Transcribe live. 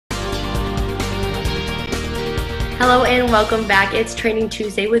Hello and welcome back. It's Training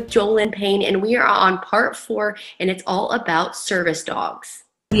Tuesday with JoLynn Payne, and we are on part 4, and it's all about service dogs.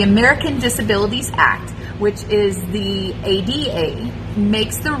 The American Disabilities Act, which is the ADA,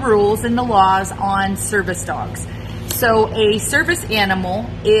 makes the rules and the laws on service dogs. So a service animal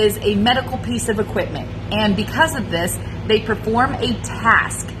is a medical piece of equipment, and because of this, they perform a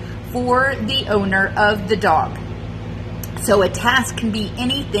task for the owner of the dog. So a task can be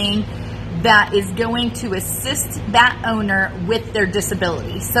anything that is going to assist that owner with their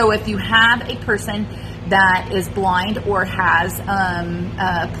disability. So if you have a person that is blind or has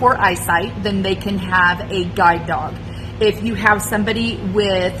poor eyesight, then they can have a guide dog. If you have somebody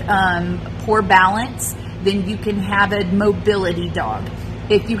with poor balance, then you can have a mobility dog.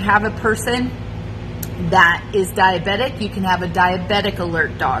 If you have a person that is diabetic, you can have a diabetic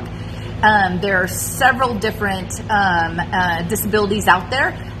alert dog. There are several different disabilities out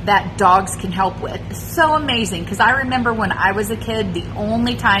there that dogs can help with. It's so amazing, because I remember when I was a kid, the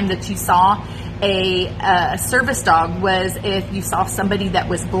only time that you saw a service dog was if you saw somebody that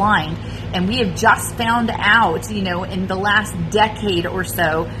was blind. And we have just found out, in the last decade or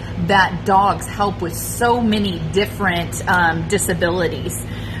so, that dogs help with so many different disabilities.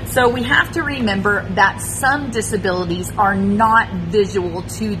 So we have to remember that some disabilities are not visual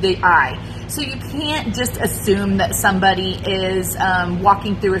to the eye. So you can't just assume that somebody is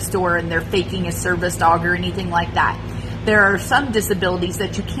walking through a store and they're faking a service dog or anything like that. There are some disabilities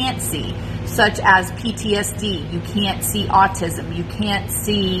that you can't see, such as PTSD. You can't see autism. You can't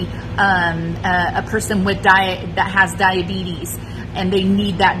see a person with that has diabetes, and they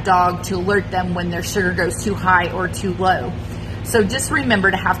need that dog to alert them when their sugar goes too high or too low. So just remember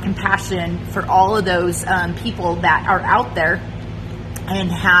to have compassion for all of those people that are out there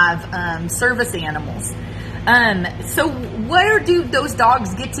and have service animals. So where do those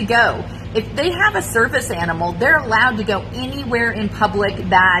dogs get to go? If they have a service animal, they're allowed to go anywhere in public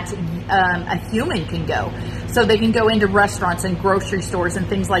that a human can go. So they can go into restaurants and grocery stores and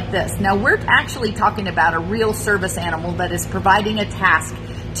things like this. Now we're actually talking about a real service animal that is providing a task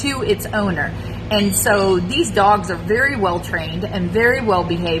to its owner. And so these dogs are very well trained and very well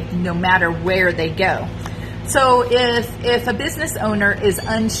behaved no matter where they go. So if a business owner is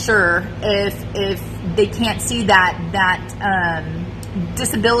unsure if they can't see that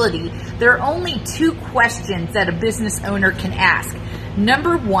disability, there are only 2 questions that a business owner can ask.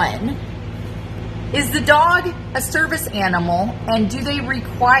 Number 1, is the dog a service animal, and do they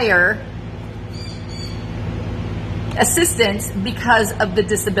require assistance because of the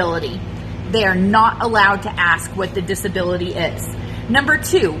disability? They are not allowed to ask what the disability is. Number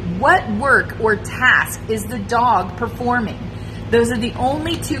 2, what work or task is the dog performing? Those are the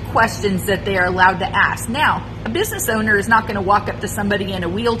only 2 questions that they are allowed to ask. Now, a business owner is not going to walk up to somebody in a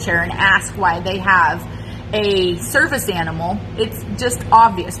wheelchair and ask why they have a service animal. It's just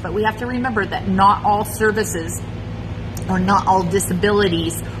obvious, but we have to remember that not all services or not all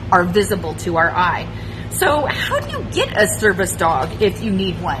disabilities are visible to our eye. So how do you get a service dog if you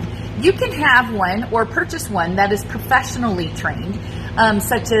need one? You can have one or purchase one that is professionally trained,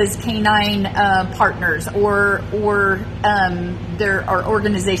 such as Canine Partners, or there are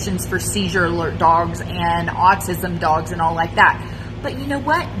organizations for seizure alert dogs and autism dogs and all like that. But you know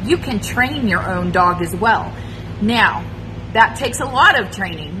what? You can train your own dog as well. Now, that takes a lot of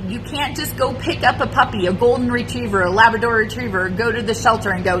training. You can't just go pick up a puppy, a golden retriever, a Labrador retriever, go to the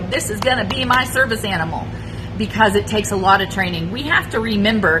shelter and go, this is going to be my service animal, because it takes a lot of training. We have to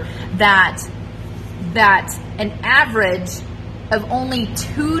remember that an average of only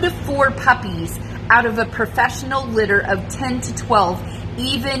 2 to 4 puppies out of a professional litter of 10 to 12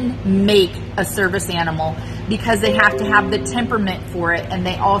 even make a service animal, because they have to have the temperament for it, and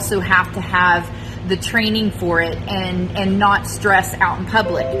they also have to have the training for it and not stress out in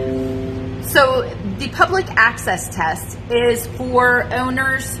public. So the public access test is for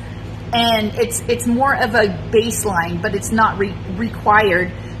owners, and it's more of a baseline, but it's not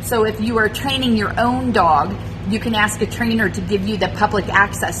required. So if you are training your own dog, you can ask a trainer to give you the public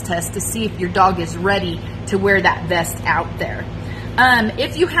access test to see if your dog is ready to wear that vest out there.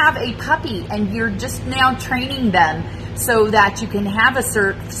 If you have a puppy and you're just now training them so that you can have a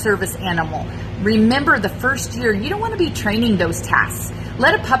service animal, remember the first year, you don't want to be training those tasks.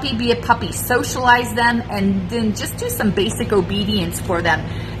 Let a puppy be a puppy, socialize them, and then just do some basic obedience for them.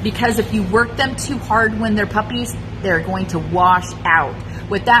 Because if you work them too hard when they're puppies, they're going to wash out.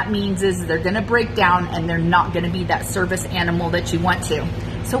 What that means is they're going to break down and they're not going to be that service animal that you want to.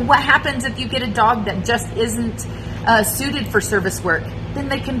 So what happens if you get a dog that just isn't suited for service work? Then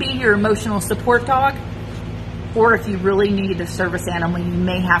they can be your emotional support dog, or if you really need a service animal, you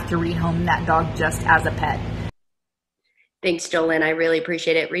may have to rehome that dog just as a pet. Thanks, Jolyn. I really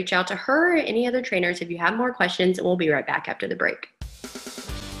appreciate it. Reach out to her or any other trainers if you have more questions, and we'll be right back after the break.